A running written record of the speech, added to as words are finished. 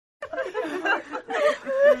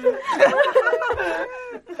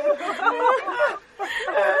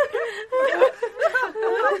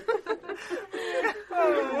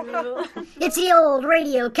It's the Old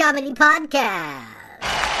Radio Comedy Podcast.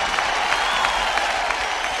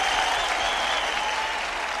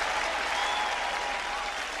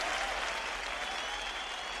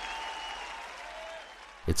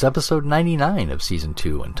 It's episode 99 of Season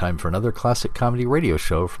 2 and time for another classic comedy radio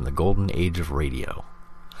show from the golden age of radio.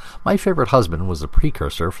 My Favorite Husband was the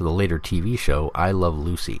precursor for the later TV show I Love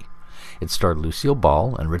Lucy. It starred Lucille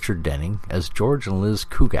Ball and Richard Denning as George and Liz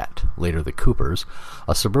Cugat, later the Coopers,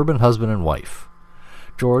 a suburban husband and wife.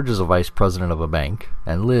 George is a vice president of a bank,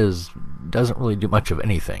 and Liz doesn't really do much of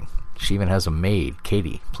anything. She even has a maid,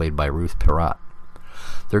 Katie, played by Ruth Perrott.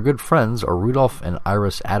 Their good friends are Rudolph and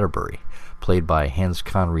Iris Atterbury, played by Hans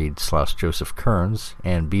Conried / Joseph Kearns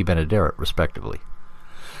and Bea Benaderet, respectively.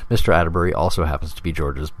 Mr. Atterbury also happens to be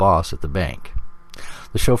George's boss at the bank.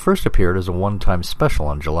 The show first appeared as a one-time special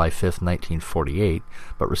on July 5, 1948,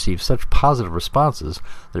 but received such positive responses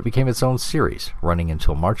that it became its own series, running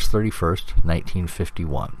until March 31,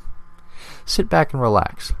 1951. Sit back and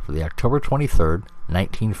relax for the October 23,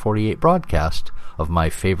 1948 broadcast of My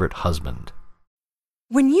Favorite Husband.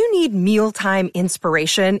 When you need mealtime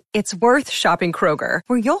inspiration, it's worth shopping Kroger,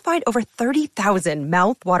 where you'll find over 30,000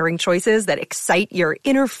 mouth-watering choices that excite your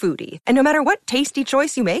inner foodie. And no matter what tasty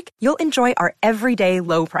choice you make, you'll enjoy our everyday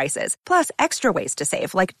low prices, plus extra ways to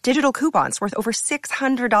save, like digital coupons worth over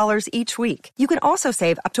 $600 each week. You can also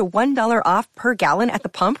save up to $1 off per gallon at the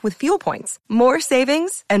pump with fuel points. More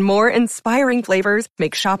savings and more inspiring flavors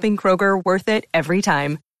make shopping Kroger worth it every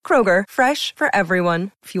time. Kroger, fresh for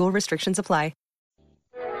everyone. Fuel restrictions apply.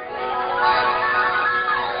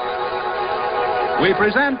 We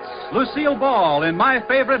present Lucille Ball in My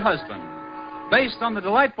Favorite Husband, based on the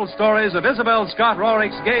delightful stories of Isabel Scott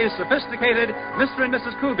Rorick's gay, sophisticated Mr. and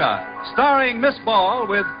Mrs. Cugat, starring Miss Ball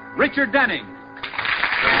with Richard Denning.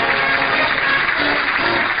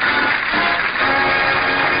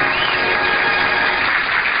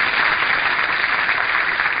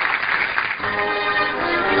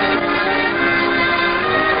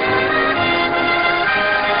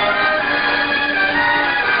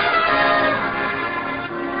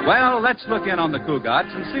 Well, let's look in on the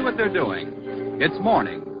Cugats and see what they're doing. It's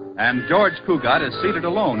morning, and George Cugat is seated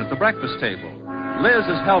alone at the breakfast table. Liz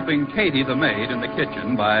is helping Katie, the maid, in the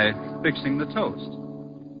kitchen by fixing the toast.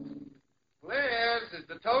 Liz, is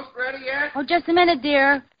the toast ready yet? Oh, just a minute,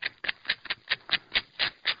 dear.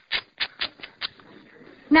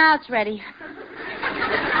 Now it's ready.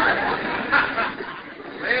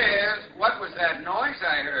 Liz, what was that noise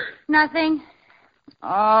I heard? Nothing.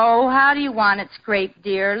 Oh, how do you want it scraped,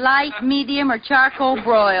 dear? Light, medium, or charcoal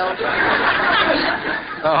broiled?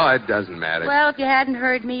 Oh, it doesn't matter. Well, if you hadn't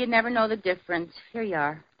heard me, you'd never know the difference. Here you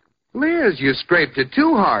are. Liz, you scraped it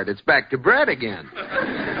too hard. It's back to bread again.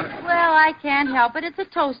 Well, I can't help it. It's a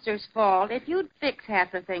toaster's fault. If you'd fix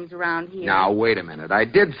half the things around here. Now, wait a minute. I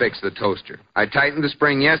did fix the toaster. I tightened the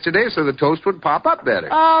spring yesterday so the toast would pop up better.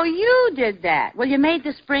 Oh, you did that. Well, you made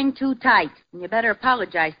the spring too tight. And you better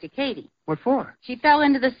apologize to Katie. What for? She fell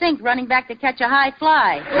into the sink running back to catch a high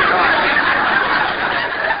fly.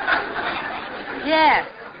 Yes.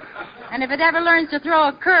 And if it ever learns to throw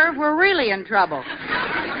a curve, we're really in trouble.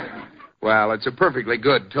 Well, it's a perfectly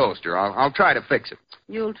good toaster. I'll try to fix it.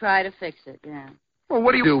 You'll try to fix it, yeah. Well,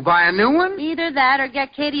 what do? Buy a new one? Either that or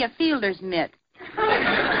get Katie a fielder's mitt.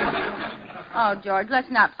 Oh, George,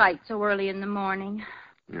 let's not fight so early in the morning.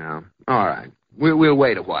 No. All right. We'll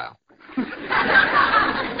wait a while.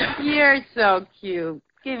 You're so cute.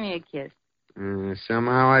 Give me a kiss.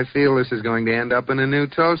 Somehow I feel this is going to end up in a new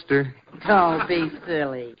toaster. Don't be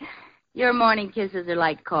silly. Your morning kisses are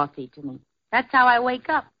like coffee to me. That's how I wake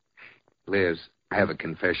up. Liz, I have a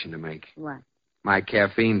confession to make. What? My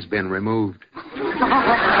caffeine's been removed.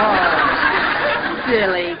 Oh,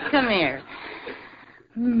 silly. Come here.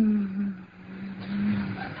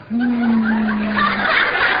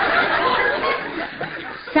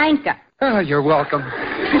 Sanka. Oh, you're welcome.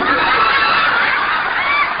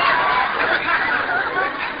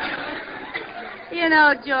 You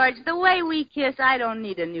know, George, the way we kiss, I don't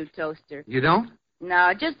need a new toaster. You don't?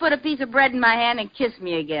 No, just put a piece of bread in my hand and kiss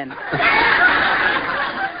me again.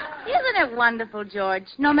 Isn't it wonderful, George?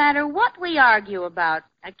 No matter what we argue about,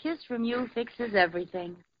 a kiss from you fixes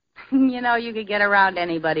everything. You know, you could get around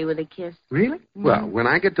anybody with a kiss. Really? Well, when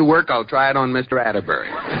I get to work, I'll try it on Mr.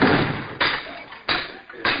 Atterbury.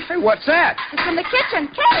 Hey, what's that? It's in the kitchen.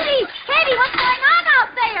 Katie! Katie, what's going on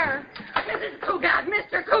out there? Mrs. Cougat,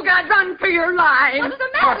 Mr. Cougat, run for your lives. What's the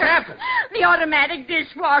matter? What happened? The automatic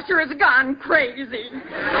dishwasher has gone crazy.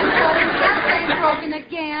 It's broken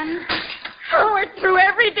again. Oh, it threw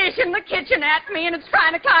every dish in the kitchen at me, and it's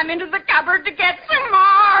trying to climb into the cupboard to get some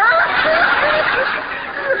more.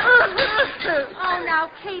 Oh,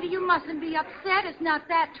 now, Katie, you mustn't be upset. It's not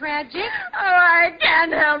that tragic. Oh, I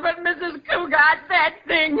can't help it, Mrs. Cougat. That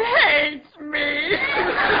thing hates me.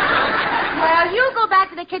 Well, you go back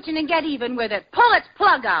to the kitchen and get even with it. Pull its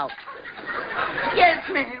plug out. Yes,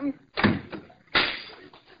 ma'am.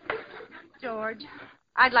 George,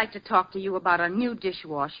 I'd like to talk to you about a new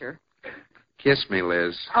dishwasher. Kiss me,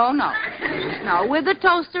 Liz. Oh, no. No, with the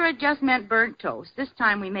toaster, it just meant burnt toast. This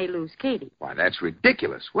time we may lose Katie. Why, that's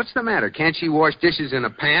ridiculous. What's the matter? Can't she wash dishes in a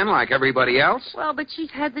pan like everybody else? Well, but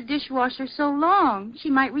she's had the dishwasher so long,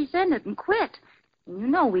 she might resent it and quit. And you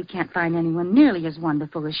know we can't find anyone nearly as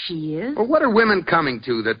wonderful as she is. Well, what are women coming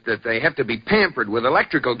to that they have to be pampered with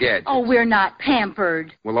electrical gadgets? Oh, we're not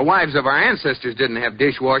pampered. Well, the wives of our ancestors didn't have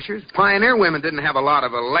dishwashers. Pioneer women didn't have a lot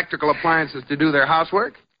of electrical appliances to do their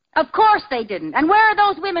housework. Of course they didn't. And where are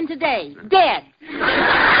those women today? Dead.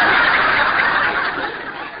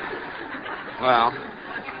 Well,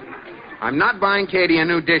 I'm not buying Katie a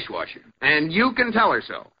new dishwasher, and you can tell her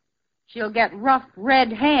so. She'll get rough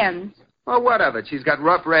red hands. Well, what of it? She's got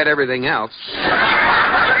rough red everything else.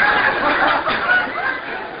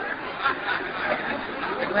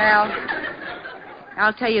 Well,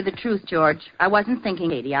 I'll tell you the truth, George. I wasn't thinking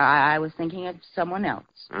Katie. I was thinking of someone else.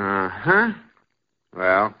 Uh-huh.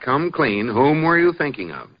 Well, come clean. Whom were you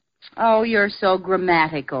thinking of? Oh, you're so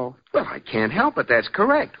grammatical. Well, I can't help it. That's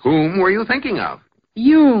correct. Whom were you thinking of?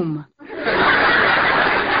 Hume.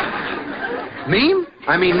 Me?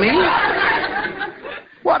 I mean me?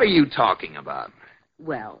 What are you talking about?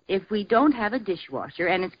 Well, if we don't have a dishwasher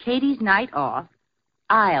and it's Katie's night off,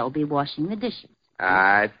 I'll be washing the dishes.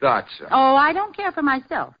 I thought so. Oh, I don't care for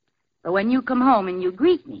myself. But when you come home and you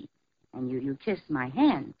greet me and you kiss my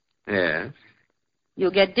hand, Yes?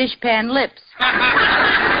 you'll get dishpan lips.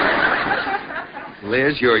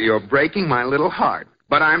 Liz, you're breaking my little heart.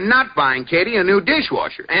 But I'm not buying Katie a new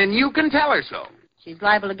dishwasher, and you can tell her so. She's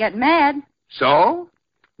liable to get mad. So?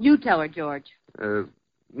 You tell her, George.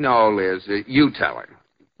 No, Liz, you tell her.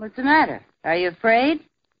 What's the matter? Are you afraid?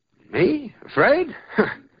 Me? Afraid?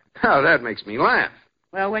 Oh, that makes me laugh.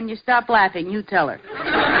 Well, when you stop laughing, you tell her.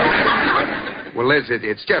 Well, Liz,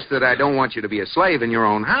 it's just that I don't want you to be a slave in your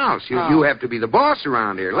own house. You have to be the boss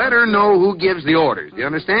around here. Let her know who gives the orders. Do you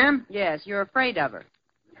understand? Yes, you're afraid of her.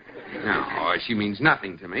 No, she means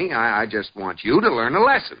nothing to me. I just want you to learn a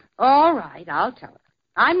lesson. All right, I'll tell her.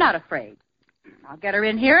 I'm not afraid. I'll get her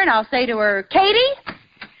in here and I'll say to her, Katie?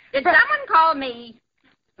 Did someone call me?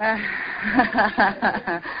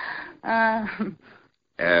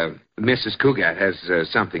 Mrs. Cougat has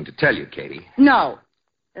something to tell you, Katie. No.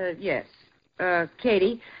 Yes.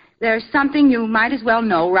 Katie, there's something you might as well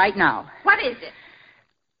know right now. What is it?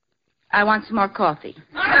 I want some more coffee.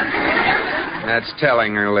 That's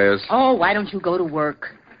telling her, Liz. Oh, why don't you go to work?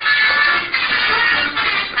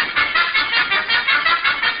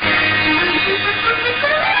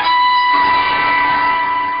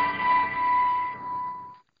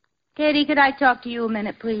 Katie, could I talk to you a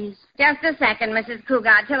minute, please? Just a second, Mrs.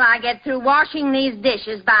 Cougat, till I get through washing these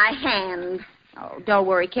dishes by hand. Oh, don't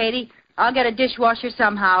worry, Katie. I'll get a dishwasher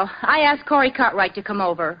somehow. I asked Corey Cartwright to come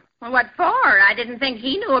over. Well, what for? I didn't think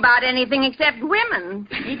he knew about anything except women.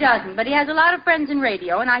 He doesn't, but he has a lot of friends in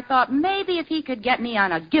radio, and I thought maybe if he could get me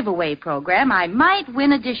on a giveaway program, I might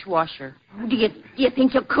win a dishwasher. Do you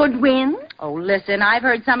think you could win? Oh, listen, I've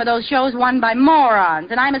heard some of those shows won by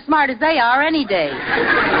morons, and I'm as smart as they are any day.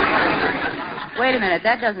 Wait a minute,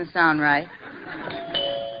 that doesn't sound right.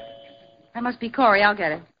 That must be Corey. I'll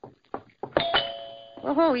get it.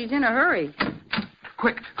 Oh, he's in a hurry.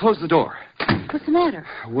 Quick, close the door. What's the matter?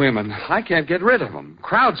 Women, I can't get rid of them.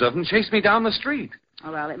 Crowds of them chase me down the street.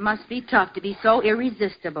 Oh, well, it must be tough to be so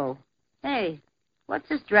irresistible. Hey, what's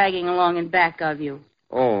this dragging along in back of you?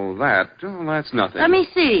 Oh, that's nothing. Let me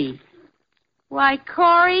see. Why,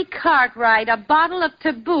 Corey Cartwright, a bottle of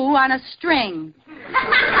Taboo on a string.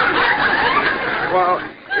 Well,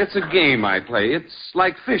 it's a game I play. It's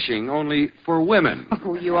like fishing, only for women.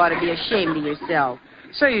 Oh, you ought to be ashamed of yourself.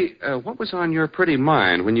 Say, what was on your pretty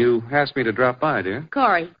mind when you asked me to drop by, dear?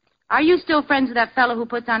 Corey, are you still friends with that fellow who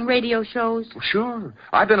puts on radio shows? Well, sure.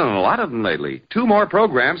 I've been on a lot of them lately. 2 more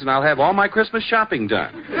programs, and I'll have all my Christmas shopping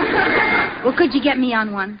done. Well, could you get me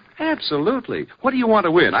on one? Absolutely. What do you want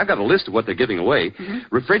to win? I've got a list of what they're giving away.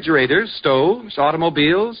 Refrigerators, stoves,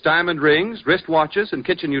 automobiles, diamond rings, wristwatches, and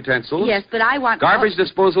kitchen utensils. Yes, but I want... Garbage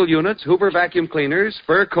disposal units, Hoover vacuum cleaners,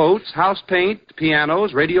 fur coats, house paint,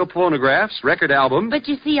 pianos, radio phonographs, record albums. But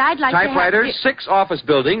you see, I'd like typewriters, to have... 6 office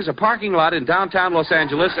buildings, a parking lot in downtown Los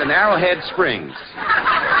Angeles, and Arrowhead Springs.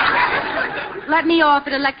 Let me off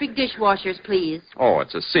at electric dishwashers, please. Oh,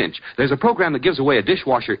 it's a cinch. There's a program that gives away a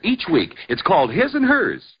dishwasher each week. It's called His and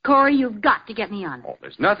Hers. Corey, you've got to get me on. Oh,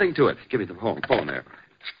 there's nothing to it. Give me the phone there.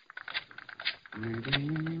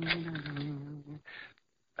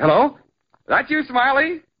 Hello? That you,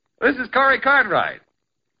 Smiley? This is Corey Cartwright.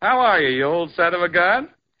 How are you old son of a gun?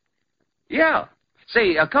 Yeah.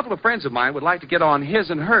 Say, a couple of friends of mine would like to get on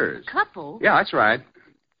His and Hers. Couple? Yeah, that's right.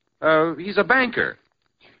 He's a banker.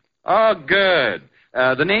 Oh, good.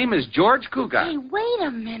 The name is George Cugat. Hey, wait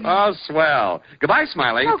a minute. Oh, swell. Goodbye,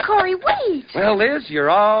 Smiley. Oh, Corey, wait. Well, Liz,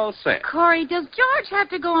 you're all set. Corey, does George have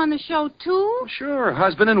to go on the show, too? Sure.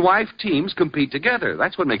 Husband and wife teams compete together.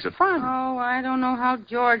 That's what makes it fun. Oh, I don't know how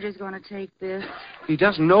George is going to take this. He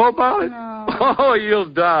doesn't know about it? No. Oh, you'll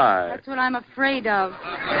die. That's what I'm afraid of.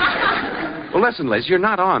 Well, listen, Liz, you're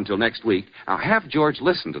not on till next week. I'll have George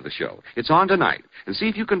listen to the show. It's on tonight. And see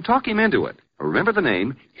if you can talk him into it. Remember the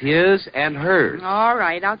name, His and Hers. All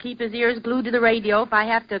right. I'll keep his ears glued to the radio if I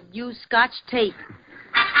have to use Scotch tape.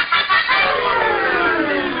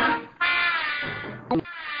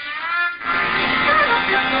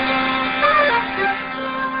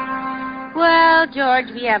 Well,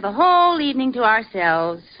 George, we have a whole evening to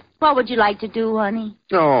ourselves. What would you like to do, honey?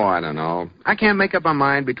 Oh, I don't know. I can't make up my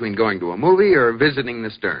mind between going to a movie or visiting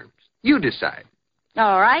the Stearns. You decide.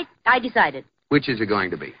 All right. I decided. Which is it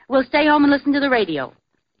going to be? We'll stay home and listen to the radio.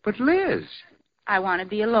 But, Liz. I want to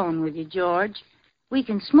be alone with you, George. We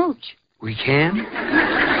can smooch. We can?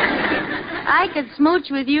 I could smooch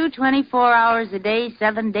with you 24 hours a day,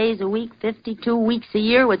 7 days a week, 52 weeks a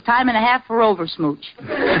year, with time and a half for over smooch.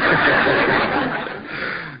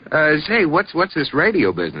 Say, what's this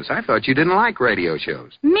radio business? I thought you didn't like radio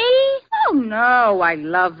shows. Me? Oh, no. I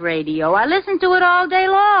love radio. I listen to it all day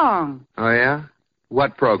long. Oh, yeah?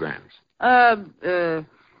 What programs?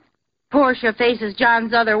 Portia Faces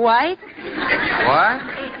John's Other Wife. What?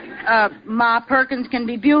 Ma Perkins Can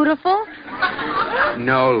Be Beautiful.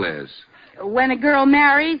 No, Liz. When a girl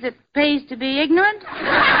marries, it pays to be ignorant.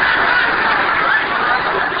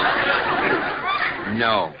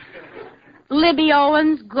 No. Libby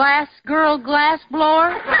Owens, Glass Girl Glass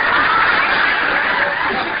Blower.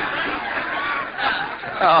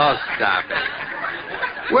 Oh, stop it.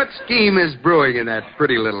 What scheme is brewing in that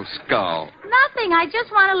pretty little skull? Nothing. I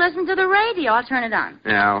just want to listen to the radio. I'll turn it on.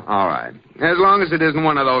 Yeah, all right. As long as it isn't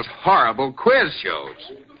one of those horrible quiz shows.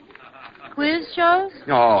 Quiz shows?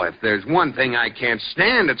 Oh, if there's one thing I can't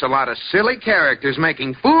stand, it's a lot of silly characters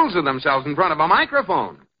making fools of themselves in front of a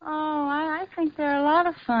microphone. Oh, I think they're a lot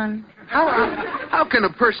of fun. How can a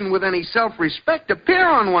person with any self-respect appear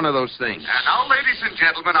on one of those things? And now, ladies and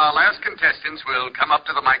gentlemen, our last contestants will come up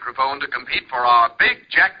to the microphone to compete for our big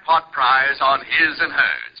jackpot prize on His and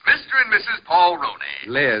Hers. Mr. and Mrs. Paul Roney.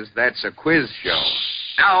 Liz, that's a quiz show.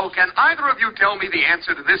 Now, can either of you tell me the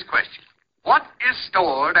answer to this question? What is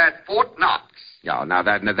stored at Fort Knox? Oh, now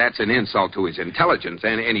that's an insult to his intelligence,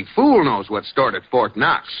 and any fool knows what's stored at Fort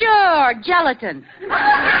Knox. Sure, gelatin.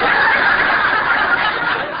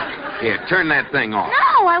 Here, turn that thing off.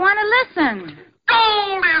 No, I want to listen.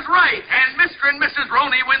 Gold is right, and Mr. and Mrs.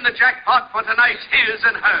 Roney win the jackpot for tonight's His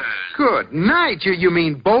and Hers. Good night. You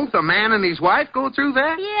mean both a man and his wife go through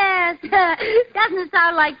that? Yes. Doesn't it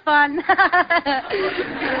sound like fun?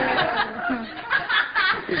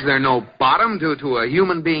 Is there no bottom to a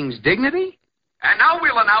human being's dignity? And now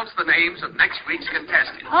we'll announce the names of next week's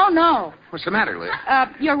contestants. Oh, no. What's the matter, Liz?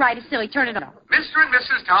 You're right. It's silly. Turn it on. Mr. and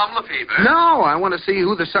Mrs. Tom Lefevre. No, I want to see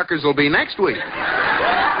who the suckers will be next week.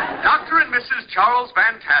 Dr. and Mrs. Charles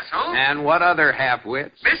Van Tassel. And what other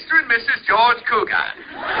half-wits? Mr. and Mrs. George Cugat.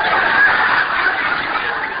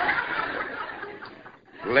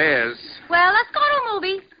 Liz. Well, let's go to a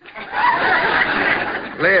movie.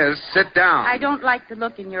 Liz, sit down. I don't like the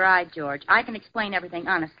look in your eye, George. I can explain everything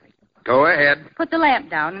honestly. Go ahead. Put the lamp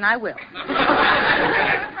down, and I will.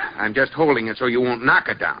 I'm just holding it so you won't knock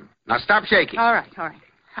it down. Now stop shaking. All right.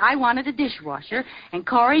 I wanted a dishwasher, and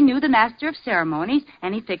Corey knew the master of ceremonies,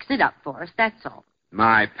 and he fixed it up for us. That's all.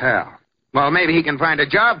 My pal. Well, maybe he can find a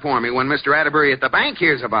job for me when Mr. Atterbury at the bank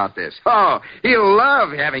hears about this. Oh, he'll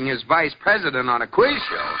love having his vice president on a quiz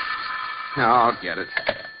show. Oh, I'll get it.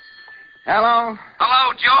 Hello?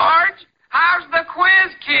 Hello, George. How's the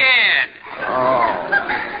quiz kid? Oh.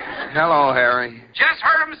 Hello, Harry. Just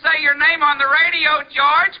heard him say your name on the radio,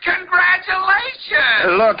 George.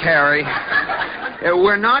 Congratulations. Look, Harry,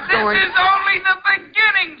 we're not going... This is only the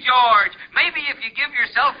beginning, George. Maybe if you give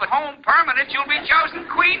yourself a home permanent, you'll be chosen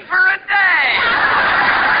queen for a day.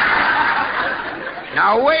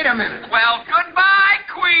 Now, wait a minute. Well, goodbye,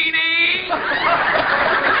 Queenie.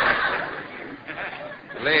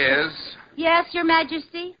 Liz. Yes, Your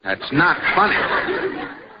Majesty? That's not funny.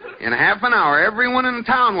 In half an hour, everyone in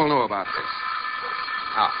town will know about this.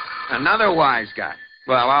 Oh, another wise guy.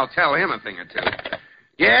 Well, I'll tell him a thing or two.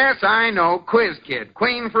 Yes, I know, quiz kid,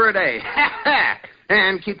 queen for a day.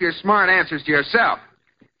 And keep your smart answers to yourself.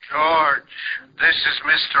 George, this is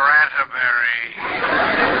Mr.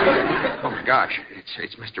 Atterbury. Oh, my gosh,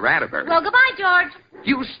 it's Mr. Atterbury. Well, goodbye, George.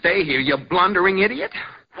 You stay here, you blundering idiot.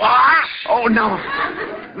 What? Oh, no.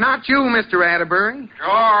 Not you, Mr. Atterbury.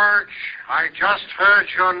 George, I just heard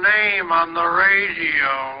your name on the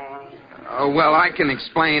radio. Well, I can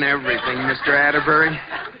explain everything, Mr. Atterbury.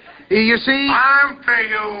 You see... I'm for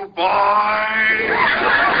you, boy.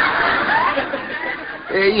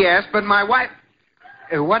 Yes, but my wife...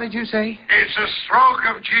 what did you say? It's a stroke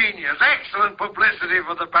of genius. Excellent publicity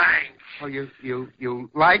for the bank. Oh, you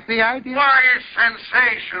like the idea? Why, it's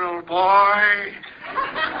sensational, boy.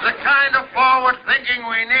 The kind of forward thinking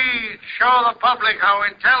we need. Show the public how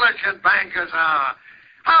intelligent bankers are.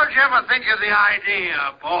 How'd you ever think of the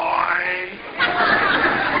idea, boy?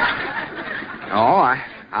 Oh,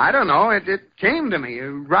 I don't know. It came to me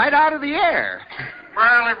right out of the air.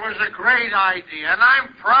 Well, it was a great idea, and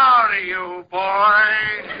I'm proud of you, boy.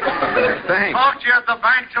 Thanks. Talk to you at the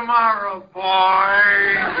bank tomorrow,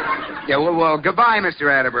 boy. Yeah, well, goodbye, Mr.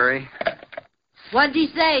 Atterbury. What'd he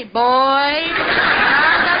say, boy?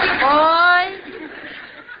 Boy?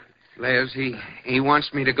 Liz, he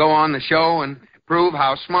wants me to go on the show and prove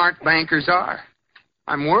how smart bankers are.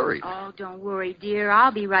 I'm worried. Oh, don't worry, dear.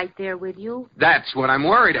 I'll be right there with you. That's what I'm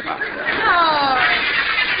worried about.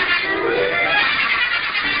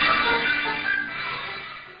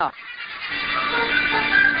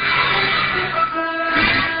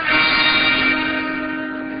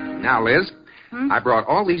 Now, Liz, I brought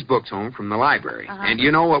all these books home from the library. And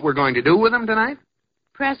you know what we're going to do with them tonight?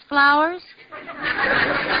 Press flowers?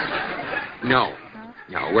 No,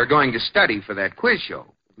 we're going to study for that quiz show.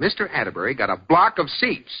 Mr. Atterbury got a block of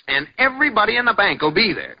seats, and everybody in the bank will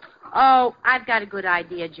be there. Oh, I've got a good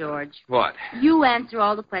idea, George. What? You answer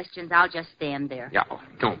all the questions. I'll just stand there. Yeah,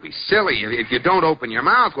 don't be silly. If you don't open your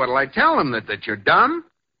mouth, what'll I tell them, that you're dumb?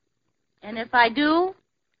 And if I do?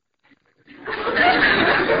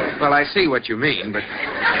 Well, I see what you mean, but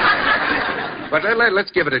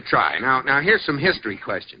let's give it a try. Now, here's some history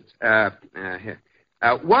questions. Here.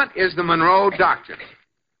 What is the Monroe Doctrine?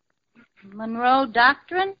 Monroe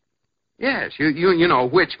Doctrine? Yes, you know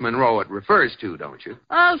which Monroe it refers to, don't you?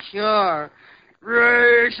 Oh, sure.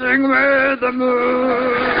 Racing with the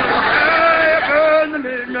moon, high upon the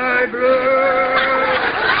midnight blue.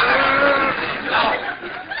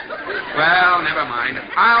 Well, never mind.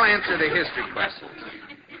 I'll answer the history questions.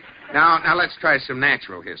 Now let's try some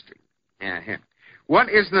natural history. Here. What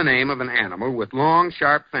is the name of an animal with long,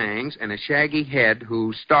 sharp fangs and a shaggy head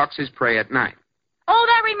who stalks his prey at night? Oh,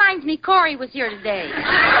 that reminds me. Corey was here today.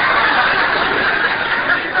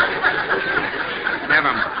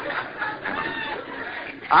 Never mind.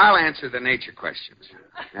 I'll answer the nature questions.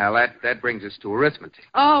 Now, that brings us to arithmetic.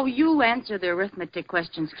 Oh, you answer the arithmetic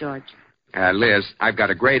questions, George. Liz, I've got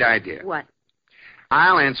a great idea. What?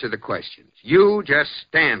 I'll answer the questions. You just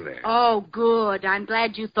stand there. Oh, good. I'm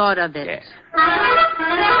glad you thought of it. Yes.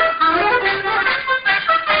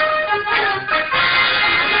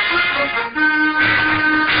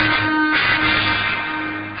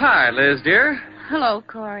 Hi, Liz, dear. Hello,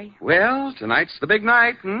 Corey. Well, tonight's the big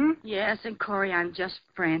night, Yes, and Corey, I'm just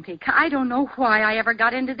frantic. I don't know why I ever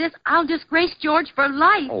got into this. I'll disgrace George for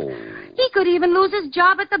life. Oh. He could even lose his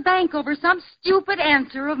job at the bank over some stupid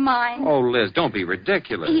answer of mine. Oh, Liz, don't be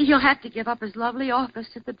ridiculous. He'll have to give up his lovely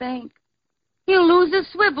office at the bank. He'll lose his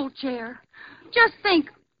swivel chair. Just think,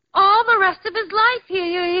 all the rest of his life,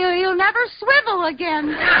 he'll never swivel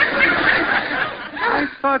again. I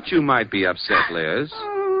thought you might be upset, Liz.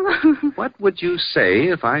 What would you say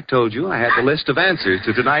if I told you I had the list of answers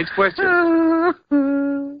to tonight's question?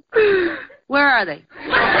 Where are they?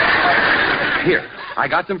 Here. I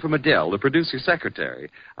got them from Adele, the producer's secretary.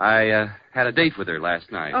 I had a date with her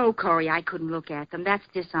last night. Oh, Corey, I couldn't look at them. That's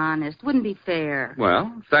dishonest. Wouldn't be fair.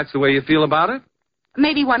 Well, if that's the way you feel about it.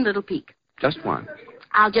 Maybe one little peek. Just one.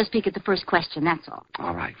 I'll just peek at the first question, that's all.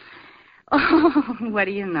 All right. Oh, what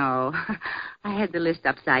do you know? I had the list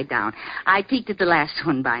upside down. I peeked at the last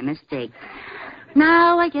one by mistake.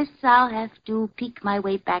 Now I guess I'll have to peek my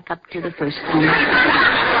way back up to the first one.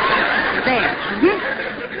 There.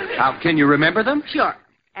 How can you remember them? Sure.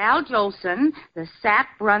 Al Jolson, the sap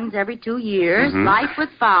runs every 2 years, Life with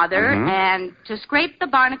Father, and to scrape the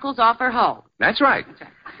barnacles off her hull. That's right.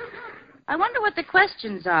 I wonder what the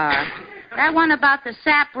questions are. That one about the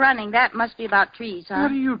sap running, that must be about trees, huh? What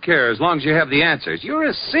do you care as long as you have the answers? You're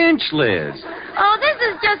a cinch, Liz. Oh, this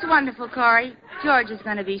is just wonderful, Corey. George is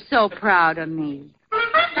going to be so proud of me.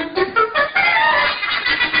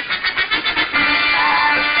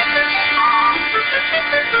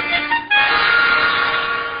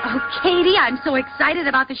 Oh, Katie, I'm so excited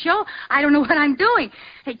about the show. I don't know what I'm doing.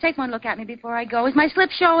 Hey, take one look at me before I go. Is my slip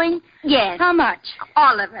showing? Yes. How much?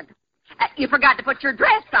 All of it. You forgot to put your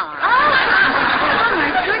dress on. Oh,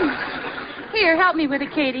 my goodness. Here, help me with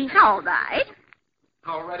it, Katie. All right.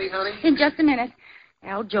 All ready, honey? In just a minute.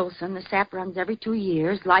 Al Jolson, the sap runs every 2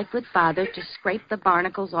 years, Life with Father, to scrape the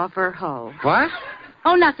barnacles off her hull. What?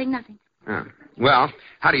 Oh, nothing. Oh. Well,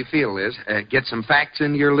 how do you feel, Liz? Get some facts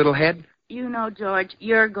into your little head? You know, George,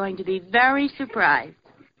 you're going to be very surprised.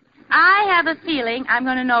 I have a feeling I'm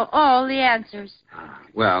going to know all the answers.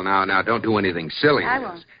 Well, now, don't do anything silly. I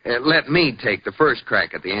Liz. won't. Let me take the first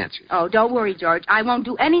crack at the answers. Oh, don't worry, George. I won't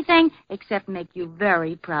do anything except make you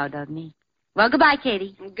very proud of me. Well, goodbye,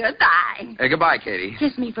 Katie. Goodbye. Hey, goodbye, Katie.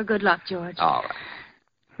 Kiss me for good luck, George. All right.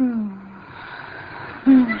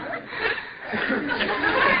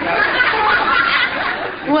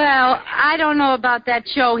 Well, I don't know about that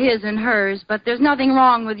show, His and Hers, but there's nothing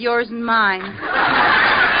wrong with yours and mine.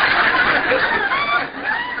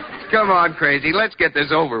 Come on, Crazy. Let's get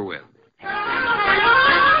this over with.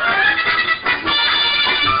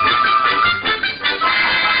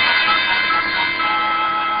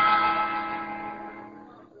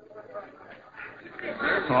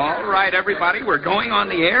 All right, everybody, we're going on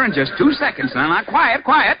the air in just 2 seconds now. Now,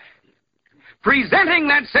 quiet. Presenting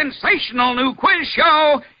that sensational new quiz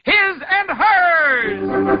show, His and Hers.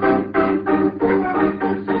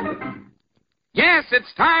 Yes,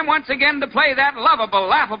 it's time once again to play that lovable,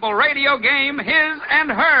 laughable radio game, His and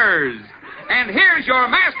Hers. And here's your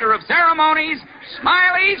master of ceremonies,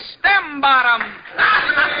 Smiley Stembottom.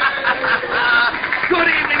 Good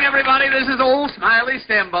evening, everybody. This is old Smiley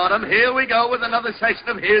Stembottom. Here we go with another session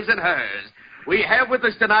of His and Hers. We have with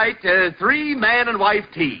us tonight 3 man and wife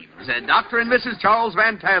teams. Dr. and Mrs. Charles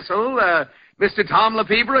Van Tassel, Mr. Tom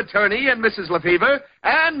Lefevre, attorney, and Mrs. Lefevre,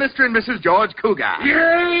 and Mr. and Mrs. George Cougar.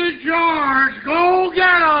 Yay, George! Go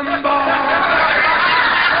get 'em, boy!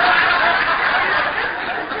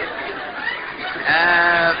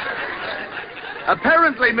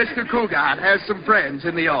 Apparently, Mr. Cougar has some friends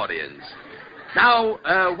in the audience. Now,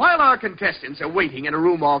 while our contestants are waiting in a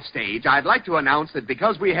room off stage, I'd like to announce that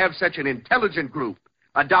because we have such an intelligent group,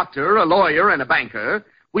 a doctor, a lawyer, and a banker,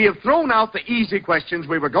 we have thrown out the easy questions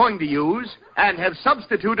we were going to use and have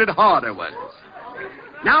substituted harder ones.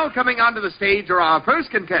 Now coming onto the stage are our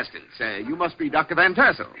first contestants. You must be Dr. Van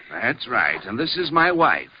Tassel. That's right, and this is my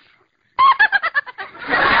wife.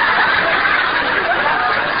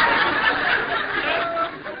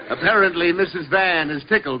 Apparently, Mrs. Van is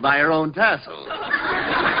tickled by her own tassel.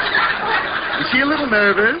 Is she a little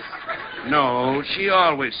nervous? No, she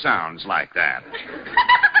always sounds like that.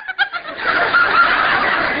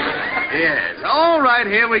 Yes. All right,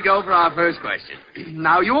 here we go for our first question.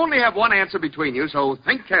 Now, you only have one answer between you, so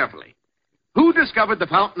think carefully. Who discovered the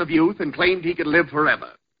fountain of youth and claimed he could live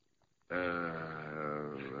forever?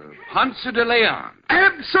 Ponce de Leon.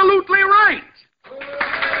 Absolutely right.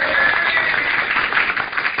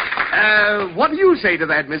 What do you say to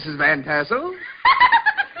that, Mrs. Van Tassel?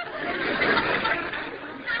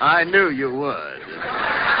 I knew you would.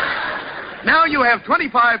 Now you have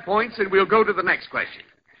 25 points, and we'll go to the next question.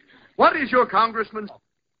 What is your congressman's...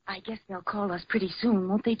 I guess they'll call us pretty soon,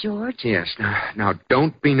 won't they, George? Yes. Now,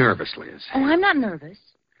 don't be nervous, Liz. Oh, I'm not nervous.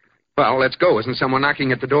 Well, let's go. Isn't someone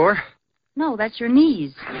knocking at the door? No, that's your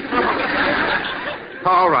knees.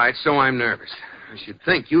 All right, so I'm nervous. I should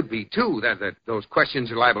think you'd be, too, that those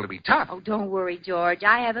questions are liable to be tough. Oh, don't worry, George.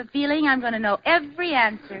 I have a feeling I'm going to know every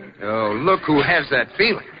answer. Oh, look who has that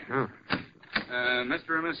feeling. Oh.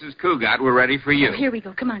 Mr. and Mrs. Cougat, we're ready for you. Oh, here we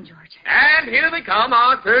go. Come on, George. And here they come,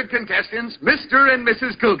 our third contestants, Mr. and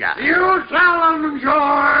Mrs. Cougar. You tell them,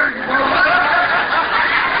 George!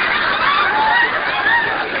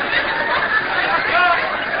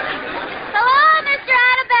 Hello, Mr.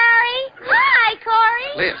 Atterbury. Hi,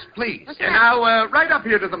 Corey. Liz, please. And now, right up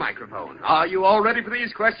here to the microphone. Are you all ready for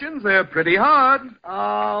these questions? They're pretty hard.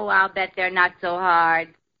 Oh, I'll bet they're not so hard.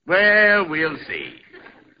 Well, we'll see.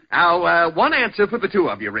 Now, one answer for the two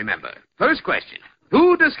of you, remember. First question.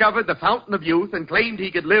 Who discovered the fountain of youth and claimed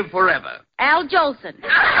he could live forever? Al Jolson.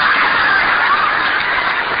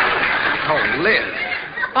 Oh, Liz.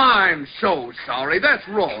 I'm so sorry. That's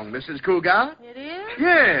wrong, Mrs. Cougar. It is?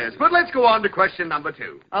 Yes, but let's go on to question number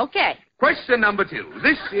 2. Okay. Question number 2.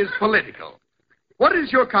 This is political. What is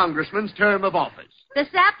your congressman's term of office? The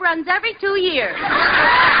sap runs every 2 years.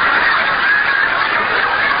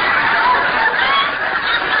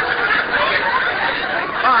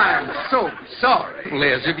 I'm so sorry.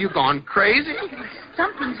 Liz, have you gone crazy?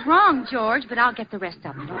 Something's wrong, George, but I'll get the rest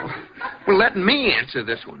of it. Well, let me answer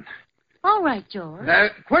this one. All right, George.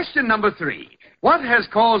 Question number 3. What has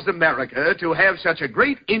caused America to have such a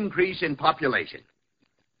great increase in population?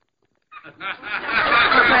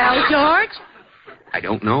 Well, George? I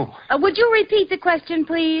don't know. Would you repeat the question,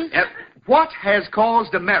 please? What has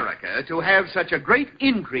caused America to have such a great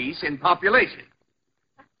increase in population?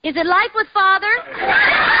 Is it Life with Father?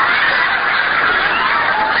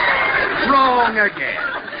 Wrong again.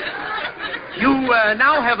 You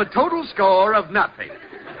now have a total score of nothing.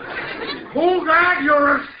 Cougar,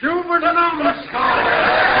 you're as stupid and unscholar.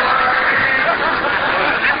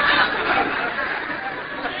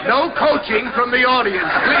 No coaching from the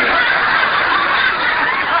audience, please.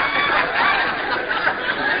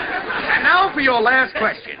 And now for your last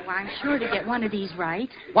question. Oh, I'm sure to get one of these right.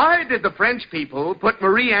 Why did the French people put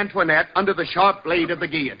Marie Antoinette under the sharp blade of the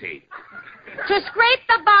guillotine? To scrape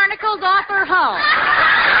the barnacles off her hull.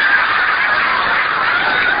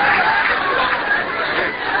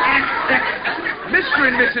 Mr.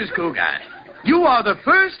 and Mrs. Cougar, you are the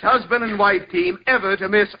first husband and wife team ever to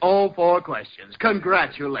miss all 4 questions.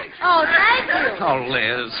 Congratulations. Oh, thank you. Oh,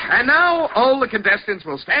 Liz. And now all the contestants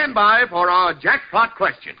will stand by for our jackpot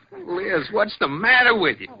question. Liz, what's the matter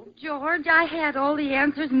with you? Oh, George, I had all the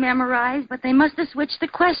answers memorized, but they must have switched the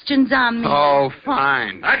questions on me. Oh,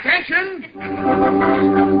 fine. Attention!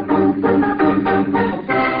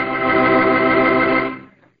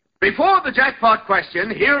 Before the jackpot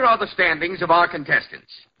question, here are the standings of our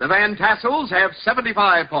contestants. The Van Tassels have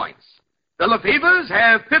 75 points. The Lefevers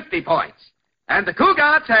have 50 points. And the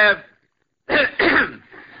Cougars have...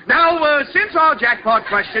 Now, since our jackpot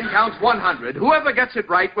question counts 100, whoever gets it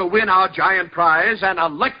right will win our giant prize, an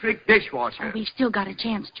electric dishwasher. Oh, we've still got a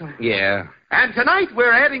chance, George. Yeah. And tonight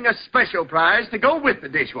we're adding a special prize to go with the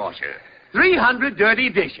dishwasher. 300 dirty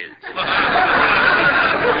dishes.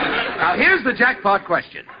 Now, here's the jackpot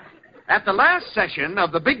question. At the last session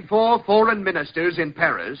of the Big Four foreign ministers in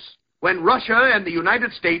Paris, when Russia and the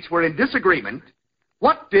United States were in disagreement,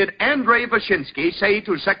 what did Andrei Vyshinsky say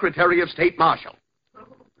to Secretary of State Marshall?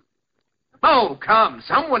 Oh, come,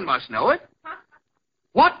 someone must know it.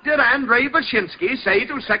 What did Andrei Vyshinsky say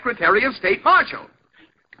to Secretary of State Marshall?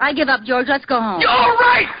 I give up, George. Let's go home. You're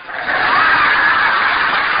right!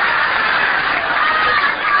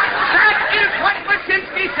 That is what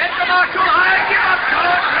Vyshinsky said to Marshall. I give up,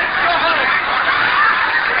 George. Let's go home.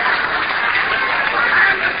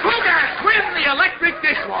 And the Cougars win the electric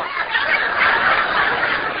dishwasher.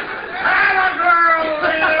 And a girl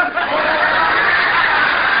lives.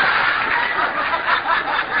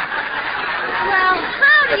 Well,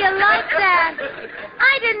 how do you like that?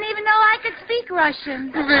 I didn't even know I could speak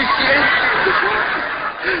Russian.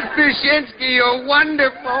 Vyshinsky, you're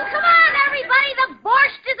wonderful. Come on, everybody. The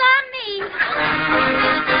borscht is on me.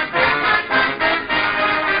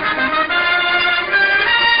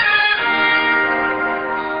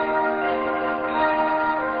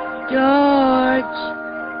 George.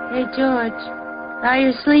 Hey, George. Are you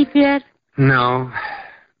asleep yet? No.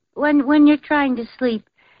 When you're trying to sleep,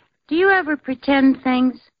 do you ever pretend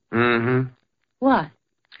things? Mm-hmm. What?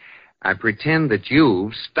 I pretend that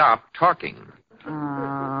you've stopped talking.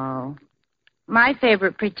 Oh. My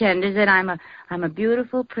favorite pretend is that I'm a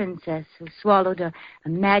beautiful princess who swallowed a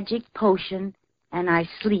magic potion and I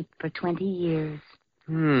sleep for 20 years.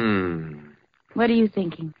 What are you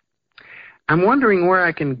thinking? I'm wondering where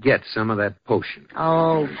I can get some of that potion.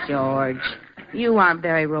 Oh, George. You aren't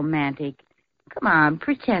very romantic. Come on,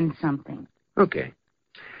 pretend something. Okay.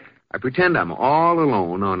 I pretend I'm all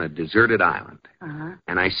alone on a deserted island. Uh-huh.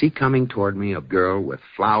 And I see coming toward me a girl with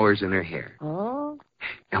flowers in her hair. Oh?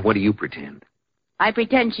 Now, what do you pretend? I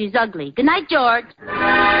pretend she's ugly. Good night, George.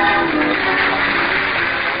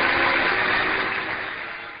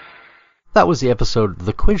 That was the episode of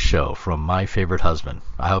The Quiz Show from My Favorite Husband.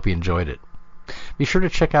 I hope you enjoyed it. Be sure to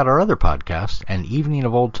check out our other podcast, An Evening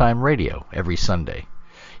of Old Time Radio, every Sunday.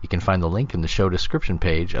 You can find the link in the show description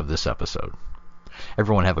page of this episode.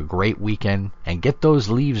 Everyone have a great weekend, and get those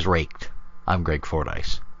leaves raked. I'm Greg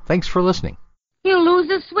Fordyce. Thanks for listening. He'll lose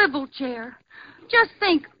his swivel chair. Just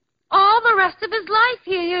think, all the rest of his life.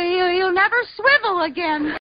 He'll never swivel again.